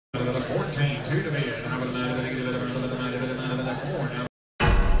14, 2 to bid.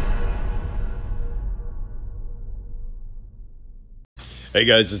 Hey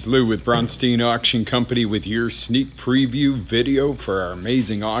guys, it's Lou with Bronstein Auction Company with your sneak preview video for our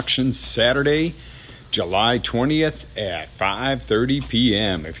amazing auction Saturday, July 20th at 5:30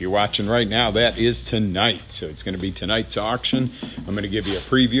 p.m. If you're watching right now, that is tonight. So it's going to be tonight's auction. I'm going to give you a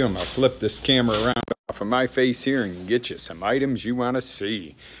preview. I'm going to flip this camera around off of my face here and get you some items you want to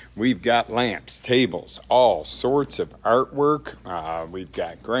see. We've got lamps, tables, all sorts of artwork. We've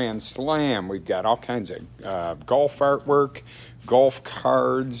got Grand Slam. We've got all kinds of golf artwork, golf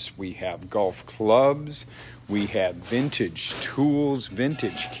cards. We have golf clubs. We have vintage tools,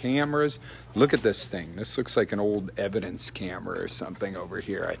 vintage cameras. Look at this thing. This looks like an old evidence camera or something over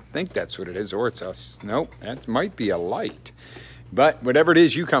here. I think that's what it is, or it's a, nope, that might be a light. But whatever it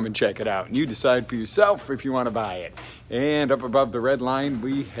is, you come and check it out, and you decide for yourself if you want to buy it. And up above the red line,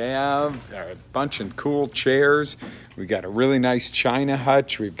 we have a bunch of cool chairs. We've got a really nice china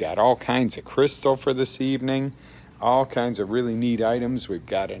hutch. We've got all kinds of crystal for this evening. All kinds of really neat items. We've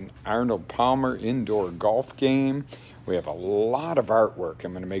got an Arnold Palmer indoor golf game. We have a lot of artwork.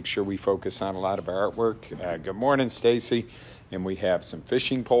 I'm going to make sure we focus on a lot of our artwork. Good morning, Stacy. And we have some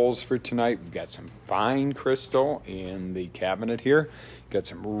fishing poles for tonight. We've got some fine crystal in the cabinet here. Got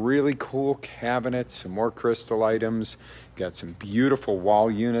some really cool cabinets, some more crystal items. Got some beautiful wall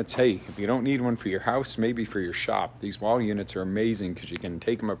units. Hey, if you don't need one for your house, maybe for your shop. These wall units are amazing because you can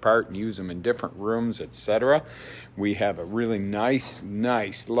take them apart and use them in different rooms, etc. We have a really nice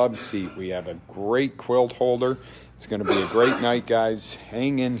love seat. We have a great quilt holder. It's going to be a great night, guys.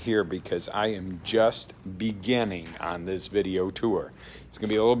 Hang in here because I am just beginning on this video tour. It's going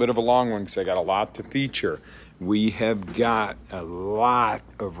to be a little bit of a long one because I got a lot to feature. We have got a lot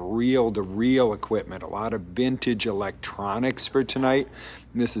of reel-to-reel equipment, a lot of vintage electronics for tonight.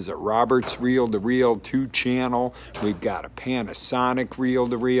 This is a Roberts reel-to-reel 2-channel. We've got a Panasonic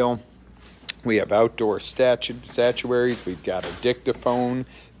reel-to-reel. We have outdoor statuaries. We've got a dictaphone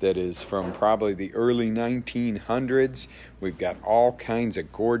that is from probably the early 1900s. We've got all kinds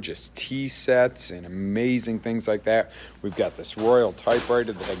of gorgeous tea sets and amazing things like that. We've got this Royal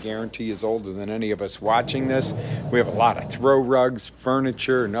typewriter that I guarantee is older than any of us watching this. We have a lot of throw rugs,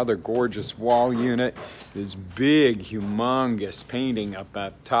 furniture, another gorgeous wall unit. This big, humongous painting up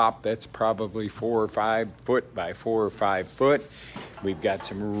at top. That's probably 4 or 5 foot by 4 or 5 foot. We've got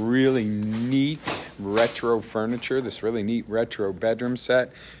some really neat retro furniture, this really neat retro bedroom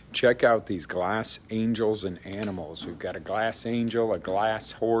set. Check out these glass angels and animals. We've got a glass angel, a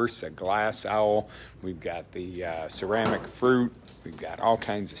glass horse, a glass owl. We've got the ceramic fruit. We've got all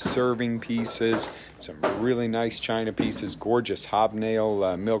kinds of serving pieces, some really nice china pieces, gorgeous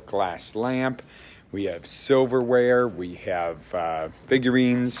hobnail milk glass lamp. We have silverware. We have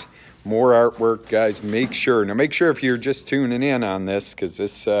figurines. More artwork, guys. Make sure if you're just tuning in on this, because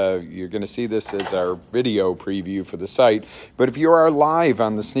this you're going to see this as our video preview for the site. But if you are live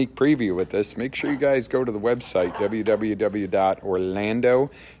on the sneak preview with this, make sure you guys go to the website,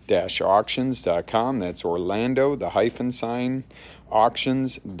 www.orlando-auctions.com. That's Orlando, the hyphen sign,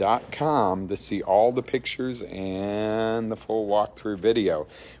 auctions.com to see all the pictures and the full walkthrough video.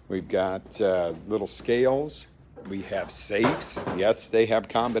 We've got little scales. We have safes. Yes, they have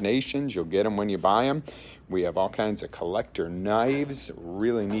combinations. You'll get them when you buy them. We have all kinds of collector knives,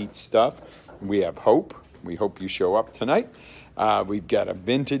 really neat stuff. We have Hope. We hope you show up tonight. We've got a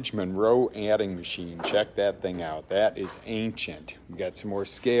vintage Monroe adding machine. Check that thing out. That is ancient. We've got some more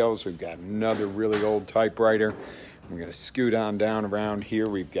scales. We've got another really old typewriter. We're going to scoot on down around here.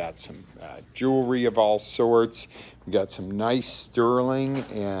 We've got some jewelry of all sorts. We've got some nice sterling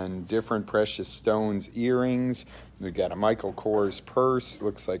and different precious stones earrings. We've got a Michael Kors purse.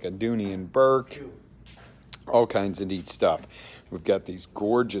 Looks like a Dooney and Burke. All kinds of neat stuff. We've got these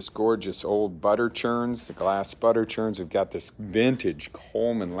gorgeous old butter churns, the glass butter churns. We've got this vintage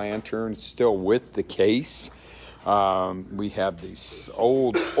Coleman lantern still with the case. We have this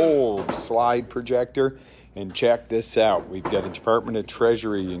old slide projector. And check this out. We've got a Department of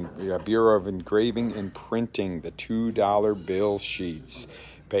Treasury and Bureau of Engraving and Printing, the $2 bill sheets.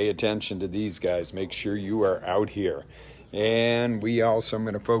 Pay attention to these guys. Make sure you are out here. And we also, I'm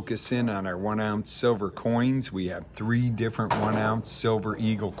going to focus in on our 1-ounce silver coins. We have 3 different 1-ounce silver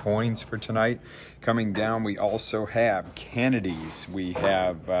eagle coins for tonight. Coming down, we also have Kennedys. We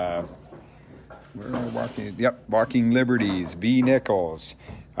have, where are we walking? Yep, Walking Liberties, V Nichols.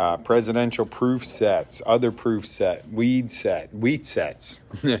 Presidential proof sets, other proof set, wheat sets.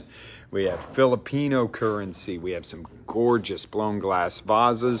 We have Filipino currency. We have some gorgeous blown glass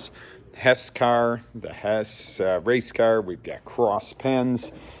vases. Hess car, the Hess race car. We've got cross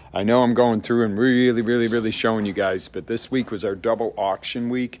pens. I know I'm going through and really showing you guys, but this week was our double auction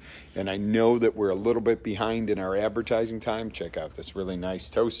week, and I know that we're a little bit behind in our advertising time. Check out this really nice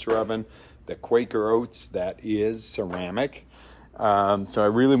toaster oven, the Quaker Oats, that is ceramic. So I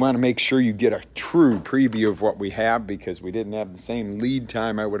really want to make sure you get a true preview of what we have, because we didn't have the same lead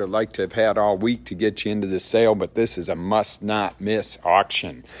time I would have liked to have had all week to get you into the sale, but this is a must-not-miss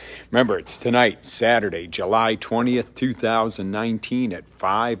auction. Remember, it's tonight, Saturday, July 20th, 2019 at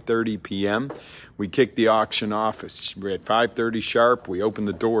 5:30 p.m. We kick the auction off at 5:30 sharp. We open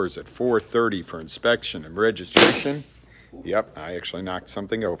the doors at 4:30 for inspection and registration. Yep, I actually knocked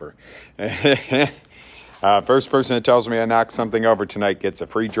something over. First person that tells me I knocked something over tonight gets a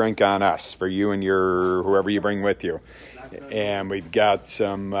free drink on us, for you and your whoever you bring with you. And we've got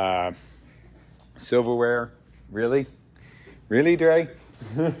some silverware. Really, Dre?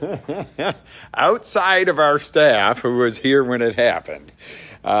 Outside of our staff who was here when it happened.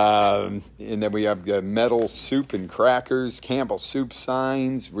 And then we have the metal soup and crackers, Campbell soup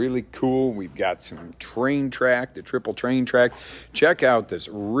signs, really cool. We've got some train track, the triple train track. Check out this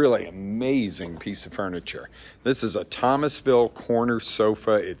really amazing piece of furniture. This is a Thomasville corner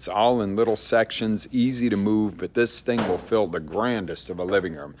sofa. It's all in little sections, easy to move, but this thing will fill the grandest of a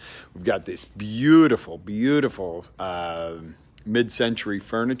living room. We've got this beautiful mid-century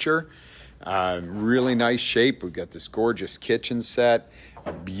furniture. Really nice shape. We've got this gorgeous kitchen set,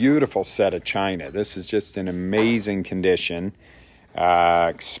 a beautiful set of china. This is just in amazing condition.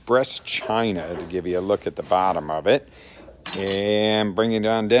 Express china, to give you a look at the bottom of it. And bringing it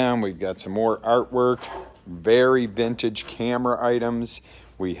on down, we've got some more artwork, very vintage camera items.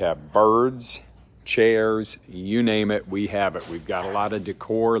 We have birds, chairs, you name it, we have it. We've got a lot of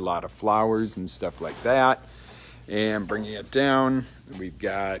decor, a lot of flowers and stuff like that. And bringing it down, we've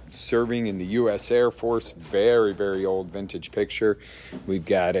got serving in the U.S. Air Force, very old vintage picture. We've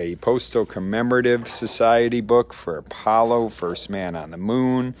got a Postal Commemorative Society book for Apollo, first man on the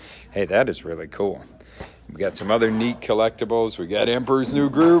moon. Hey, that is really cool. We've got some other neat collectibles. We got Emperor's New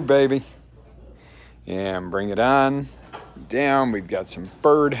Groove, baby. And bring it on down. We've got some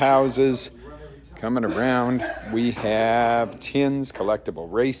bird houses. Coming around, we have tins, collectible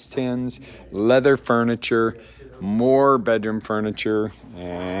race tins, leather furniture, more bedroom furniture,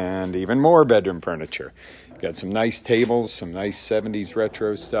 and even more bedroom furniture. Got some nice tables, some nice 70s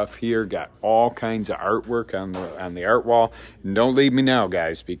retro stuff here. Got all kinds of artwork on the art wall. And don't leave me now,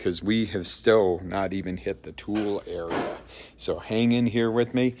 guys, because we have still not even hit the tool area. So hang in here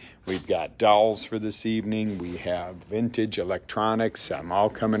with me. We've got dolls for this evening. We have vintage electronics. I'm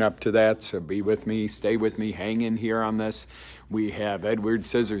all coming up to that, so be with me, stay with me, hang in here on this. We have Edward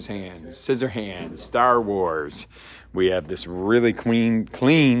Scissorhands, Star Wars. We have this really clean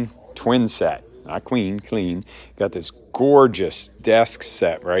twin set. Not clean. Got this gorgeous desk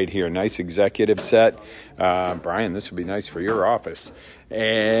set right here. Nice executive set. Brian, this would be nice for your office.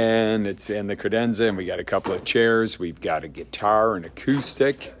 And it's in the credenza, and we got a couple of chairs. We've got a guitar, an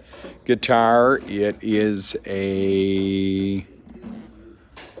acoustic guitar. It is a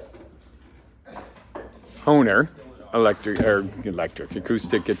Hohner electric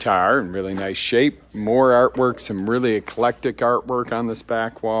acoustic guitar in really nice shape. More artwork, some really eclectic artwork on this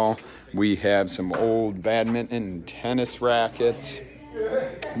back wall. We have some old badminton and tennis rackets.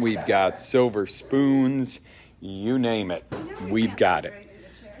 We've got silver spoons. You name it, we've got it.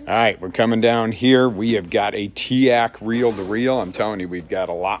 All right, we're coming down here. We have got a TIAC reel-to-reel. I'm telling you, we've got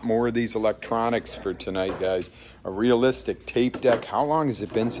a lot more of these electronics for tonight, guys. A realistic tape deck. How long has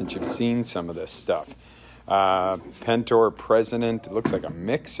it been since you've seen some of this stuff? Pentor President, it looks like a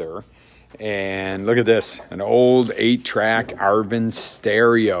mixer. And look at this, an old 8-track Arvin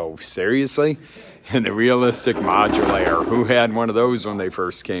stereo. Seriously? And the realistic modulator. Who had one of those when they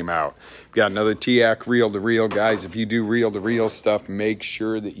first came out? We've got another TIAC reel-to-reel. Guys, if you do reel-to-reel stuff, make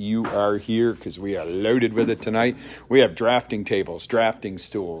sure that you are here, because we are loaded with it tonight. We have drafting tables, drafting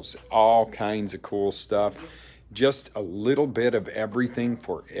stools, all kinds of cool stuff. Just a little bit of everything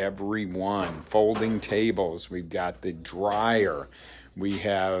for everyone. Folding tables. We've got the dryer. We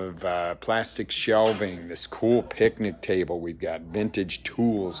have plastic shelving, this cool picnic table. We've got vintage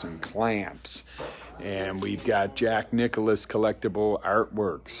tools and clamps. And we've got Jack Nicklaus collectible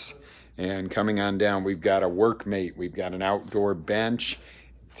artworks. And coming on down, we've got a workmate. We've got an outdoor bench.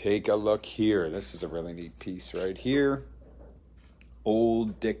 Take a look here. This is a really neat piece right here.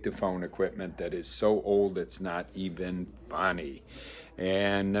 Old dictaphone equipment that is so old it's not even funny.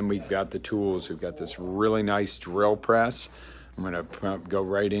 And then we've got the tools. We've got this really nice drill press. I'm going to go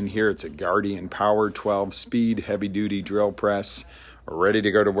right in here. It's a Guardian Power 12-speed heavy-duty drill press, ready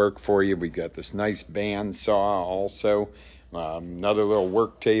to go to work for you. We've got this nice band saw also. Another little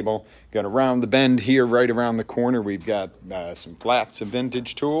work table. Got around the bend here, right around the corner, we've got some flats of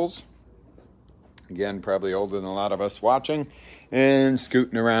vintage tools. Again, probably older than a lot of us watching. And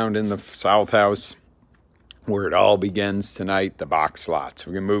scooting around in the south house, where it all begins tonight, the box slots.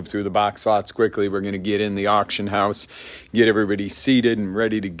 We're going to move through the box slots quickly. We're going to get in the auction house, get everybody seated and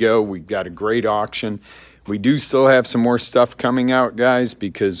ready to go. We've got a great auction. We do still have some more stuff coming out, guys,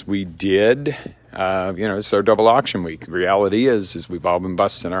 because we did, it's our double auction week. The reality is we've all been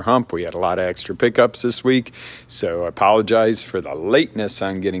busting our hump. We had a lot of extra pickups this week, so I apologize for the lateness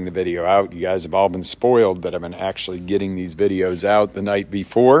on getting the video out. You guys have all been spoiled that I've been actually getting these videos out the night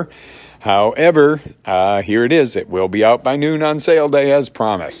before. However, here it is. It will be out by noon on sale day as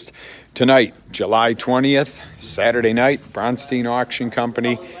promised. Tonight, July 20th, Saturday night, Bronstein Auction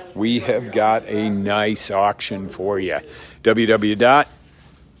Company. We have got a nice auction for you.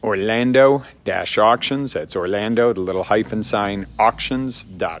 www.orlando-auctions, that's Orlando, the little hyphen sign,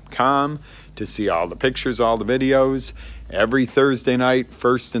 auctions.com, to see all the pictures, all the videos. Every Thursday night,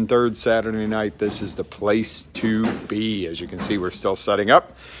 first and third Saturday night, this is the place to be. As you can see, we're still setting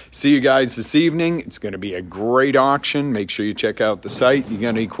up. See you guys this evening. It's going to be a great auction. Make sure you check out the site. You got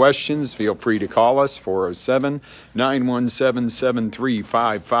any questions, feel free to call us,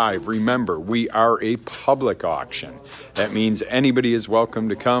 407-917-7355. Remember, we are a public auction. That means anybody is welcome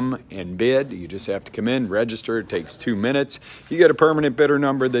to come and bid. You just have to come in, register. It takes 2 minutes. You get a permanent bidder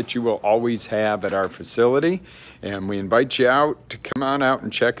number that you will always have at our facility. And we invite you out to come on out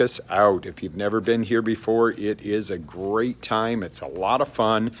and check us out. If you've never been here before, it is a great time. It's a lot of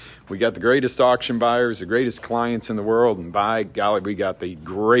fun. We got the greatest auction buyers, the greatest clients in the world, and by golly, we got the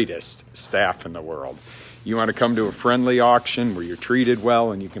greatest staff in the world. You want to come to a friendly auction where you're treated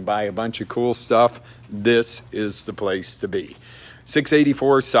well and you can buy a bunch of cool stuff, this is the place to be.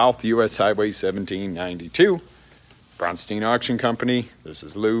 684 South US Highway 1792. Bronstein Auction Company. This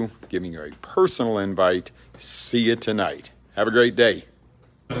is Lou giving you a personal invite. See you tonight. Have a great day.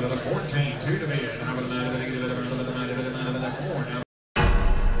 14-2 to be